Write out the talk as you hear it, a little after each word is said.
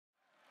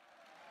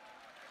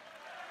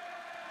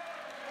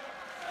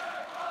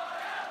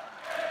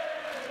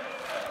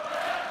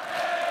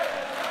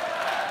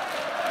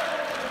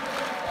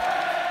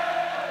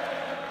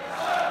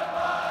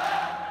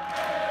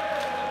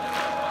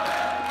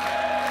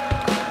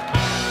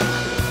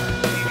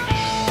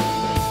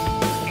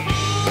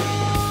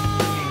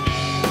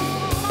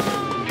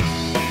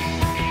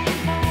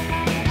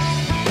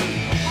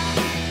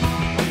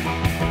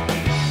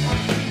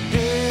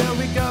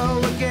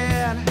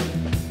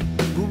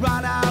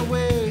Well,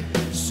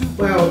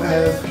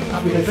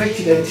 I've been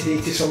invited in today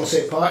to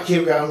Somerset Park.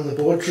 Here we are in the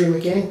boardroom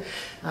again.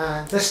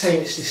 This time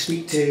it's to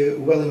speak to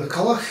Willie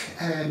McCulloch,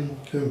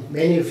 who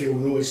many of you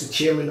will know is the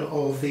chairman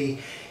of the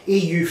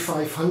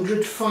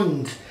AU500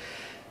 Fund.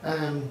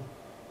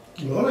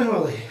 Good morning,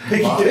 Willie. How are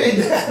you doing?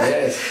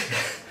 Yes.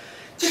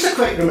 Just a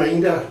quick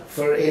reminder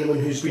for anyone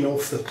who's been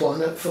off the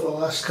planet for the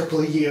last couple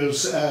of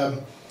years.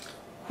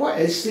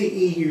 What is the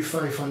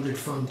AU500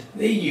 Fund?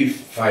 The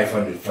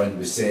AU500 Fund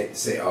was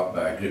set up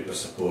by a group of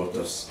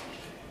supporters.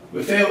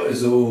 We felt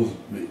as though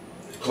the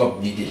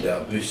club needed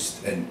a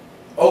boost, and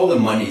all the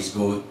monies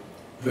go,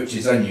 which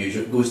is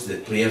unusual, goes to the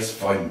Players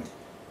Fund.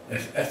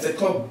 If the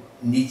club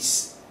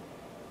needs,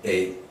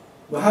 we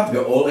have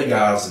got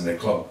oligarchs in the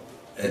club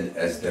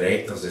as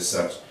directors as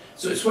such,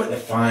 so it's what the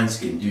fans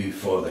can do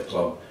for the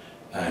club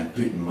and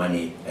putting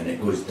money, and it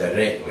goes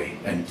directly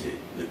into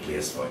the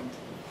Players Fund.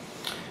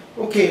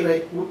 Okay,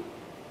 right.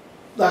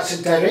 That's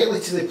it directly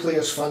to the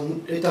Players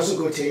Fund. It doesn't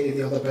go to any of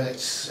the other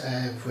bits,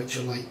 which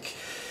are like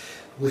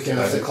looking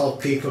after the club,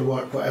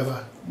 paperwork,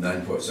 whatever.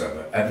 None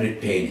whatsoever. Every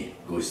penny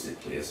goes to the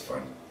Players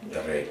Fund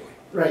directly.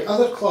 Right.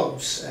 Other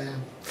clubs,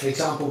 for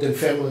example,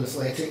 Dunfermline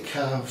Athletic,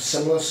 have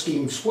similar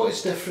schemes. What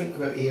is different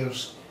about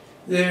Ayers?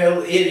 The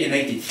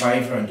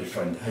AU500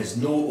 Fund has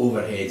no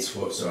overheads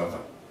whatsoever.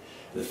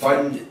 The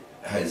fund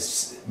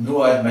has no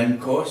admin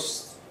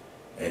costs.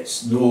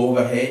 It's no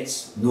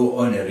overheads, no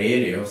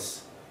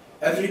honorariums.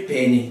 Every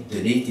penny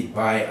donated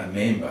by a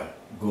member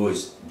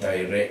goes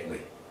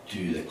directly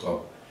to the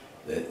club.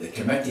 The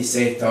committee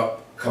set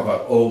up cover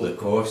all the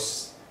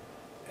costs,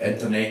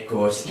 internet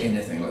costs,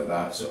 anything like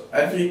that. So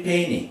every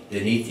penny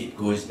donated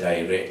goes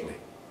directly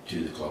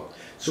to the club.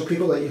 So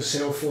people like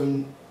yourself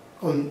on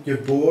your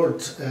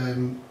board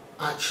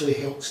actually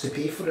helps to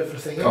pay for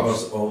everything else?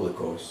 Covers all the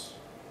costs.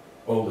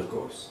 All the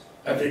costs.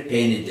 Every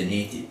penny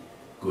donated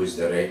goes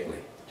directly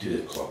to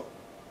the club.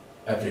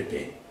 Every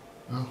penny.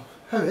 Well,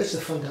 how is the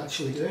fund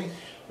actually doing?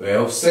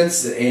 Well,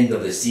 since the end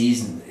of the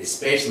season,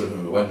 especially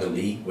when we won the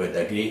league with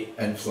a great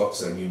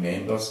influx of new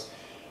members,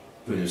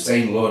 when we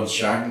signed Lawrence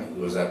Shankland,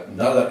 there was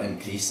another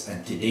increase,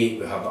 and to date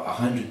we have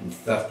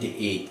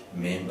 138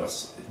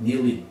 members,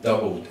 nearly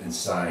doubled in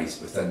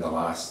size within the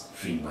last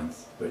 3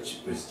 months,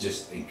 which was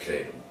just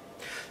incredible.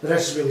 There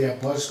is really a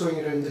buzz going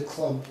around the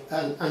club,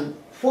 and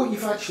what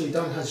you've actually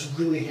done has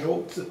really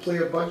helped the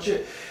player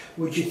budget.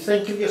 Would you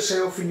think of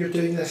yourself when you're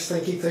doing this,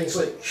 thinking things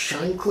like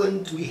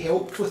Shankland, we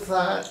helped with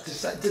that?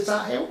 Does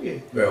that help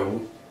you?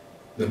 Well,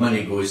 the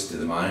money goes to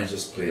the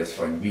Managers Players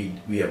Fund.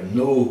 We have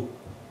no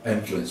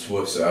influence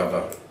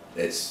whatsoever.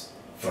 It's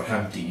for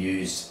him to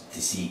use to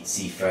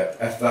see fit.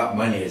 If that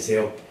money has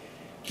helped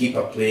keep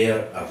a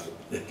player,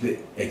 the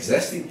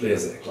existing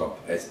players at the club,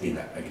 it's been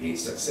a great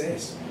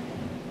success.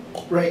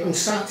 Right, on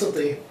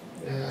Saturday,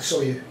 I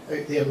saw you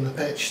out there on the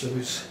pitch. There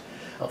was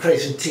a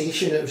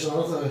presentation. It was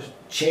another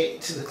cheque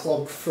to the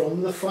club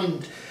from the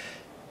fund.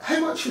 How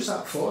much was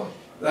that for?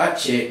 That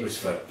cheque was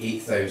for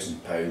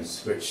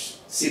 £8,000, which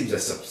seems a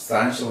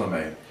substantial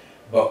amount,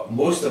 but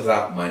most of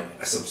that money,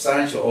 a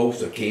substantial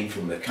also came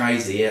from the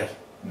Kaiser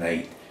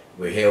night.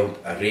 We held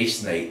a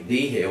race night.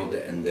 They held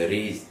it and they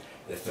raised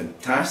the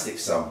fantastic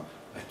sum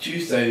of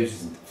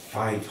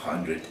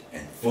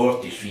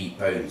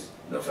 £2,543.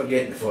 Not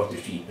forgetting the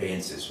 43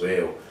 pence as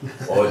well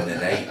on the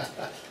night,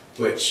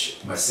 which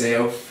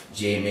myself,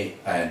 Jamie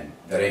and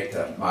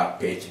director Mark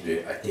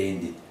Pettigrew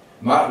attended.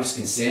 Mark was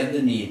concerned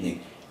in the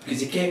evening because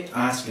he kept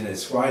asking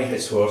us why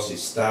his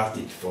horses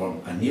started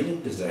from a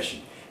kneeling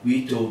position.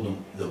 We told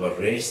him they were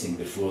resting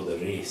before the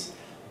race,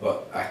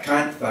 but I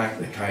can't thank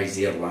the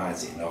Kaiser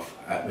lads enough.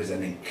 It was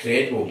an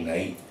incredible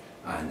night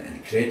and an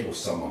incredible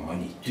sum of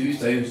money,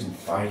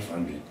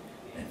 £2,543.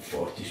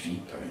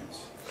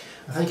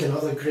 I think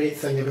another great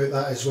thing about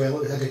that as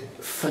well, it had a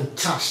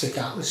fantastic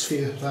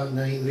atmosphere that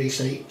night, the race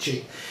night,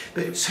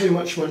 but it was how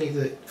much money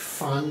that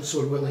fans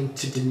were willing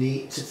to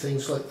donate to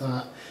things like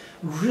that.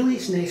 Really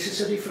is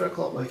necessary for a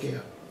club like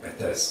Ayr. It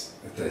is,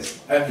 it is.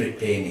 Every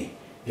penny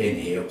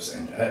helps,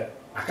 and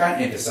I can't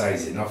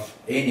emphasise enough,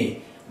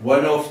 any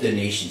one-off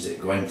donations that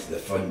go into the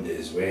fund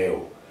as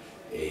well,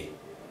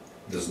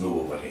 there's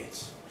no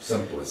overheads.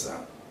 Simple as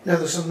that. Now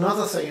there's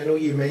another thing, I know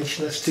you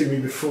mentioned this to me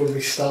before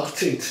we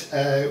started,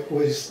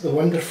 was the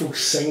wonderful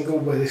single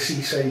by the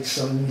Seaside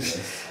Sons.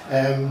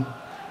 Yes.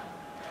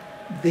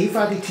 They've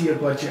added to your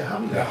budget,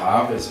 haven't they? They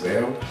have as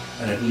well,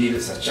 and I believe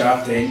it's a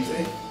chart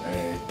entry.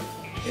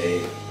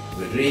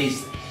 We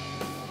raised,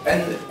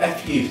 and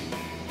if you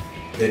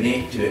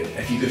donate to it,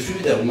 if you go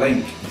through the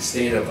link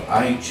instead of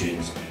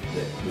iTunes,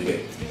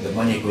 the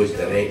money goes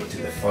direct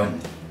to the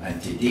fund,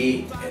 and to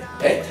date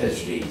it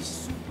has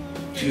raised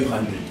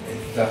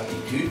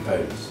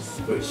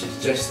 £232, which is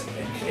just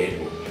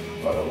incredible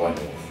for a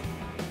one-off.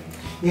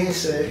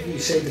 Yes, you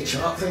said the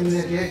chart thing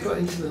there, yeah, got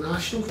into the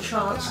national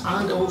charts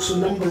and also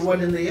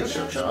 #1 in the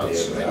Ayrshire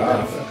charts for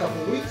a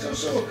couple of weeks or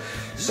so.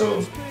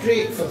 So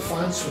great for the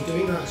fans for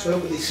doing that as well,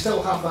 but they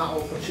still have that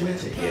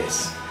opportunity.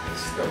 Yes,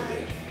 it's still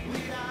there.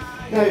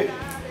 Now,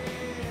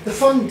 The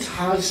fund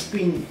has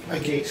been a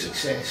great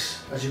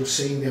success, as you were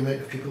saying, the amount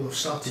of people have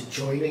started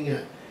joining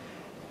it.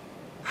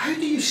 How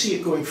do you see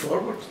it going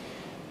forward?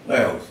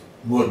 Well,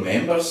 more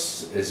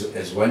members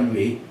is one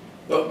way,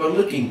 but we're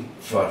looking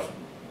for,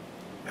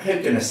 how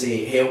can I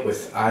say, help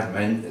with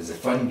admin as the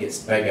fund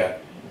gets bigger.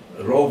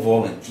 We're all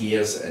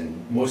volunteers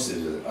and most of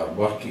us are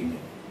working,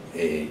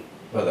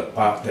 whether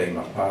part-time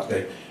or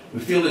part-time. We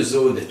feel as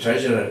though the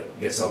treasurer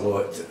gets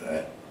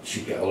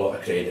should get a lot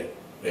of credit,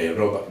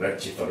 Robert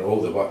Ritchie, for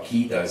all the work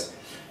he does.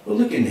 We're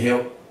looking to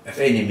help, if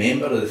any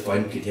member of the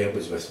fund could help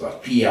us with our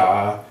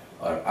PR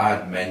or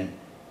admin,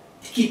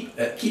 to keep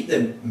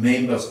the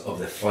members of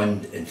the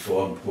fund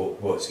informed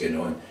what's going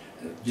on.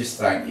 Just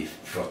thank you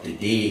for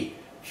today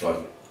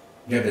for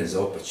giving us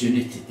the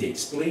opportunity to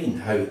explain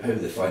how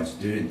the fund's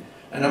doing.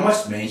 And I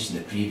must mention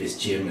the previous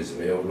chairman as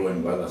well,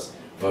 Rowan Withers,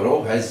 for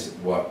all his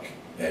work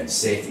in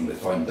setting the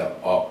fund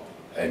up,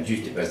 and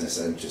due to business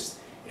interest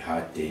he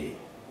had to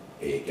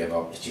give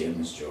up the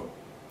chairman's job.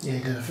 Yeah,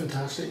 he did a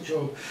fantastic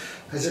job.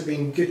 Has it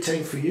been a good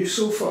time for you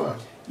so far?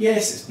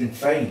 Yes, it's been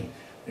fine.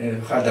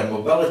 I've had a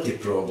mobility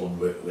problem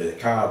with the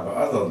car, but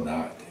other than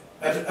that,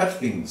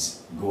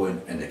 everything's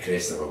going in the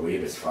crest of a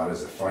wave as far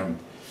as the fund,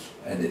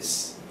 and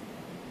it's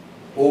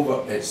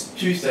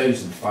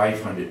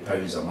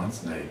 £2,500 a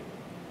month now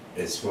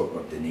is what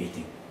we're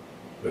donating,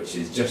 which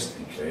is just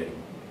incredible.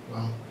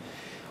 Wow.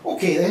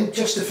 Okay then,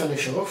 just to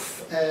finish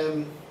off,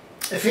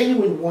 if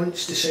anyone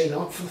wants to sign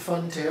up for the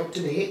fund to help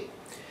donate,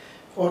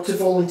 or to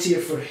volunteer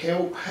for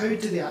help, how do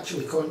they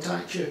actually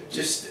contact you?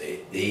 Just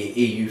the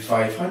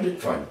AU500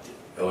 Fund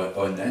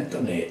on the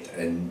internet,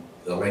 and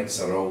the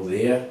links are all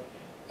there,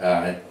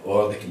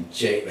 or they can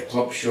check the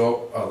club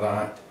shop or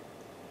that.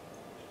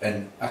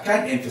 And I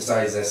can't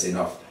emphasise this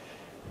enough,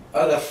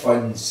 other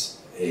funds,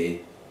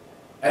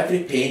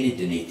 every penny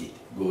donated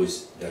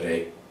goes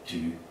direct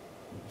to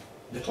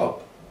the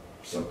club,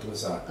 simple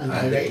as that, and the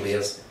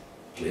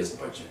players'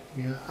 budget.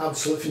 Yeah,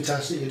 absolutely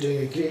fantastic. You're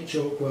doing a great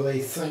job,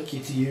 Willie. Thank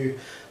you to you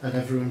and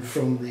everyone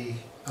from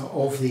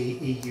of the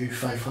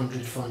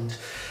AU500 Fund,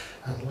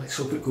 and let's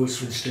hope it goes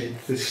from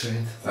strength to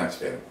strength. Thanks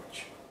very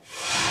much.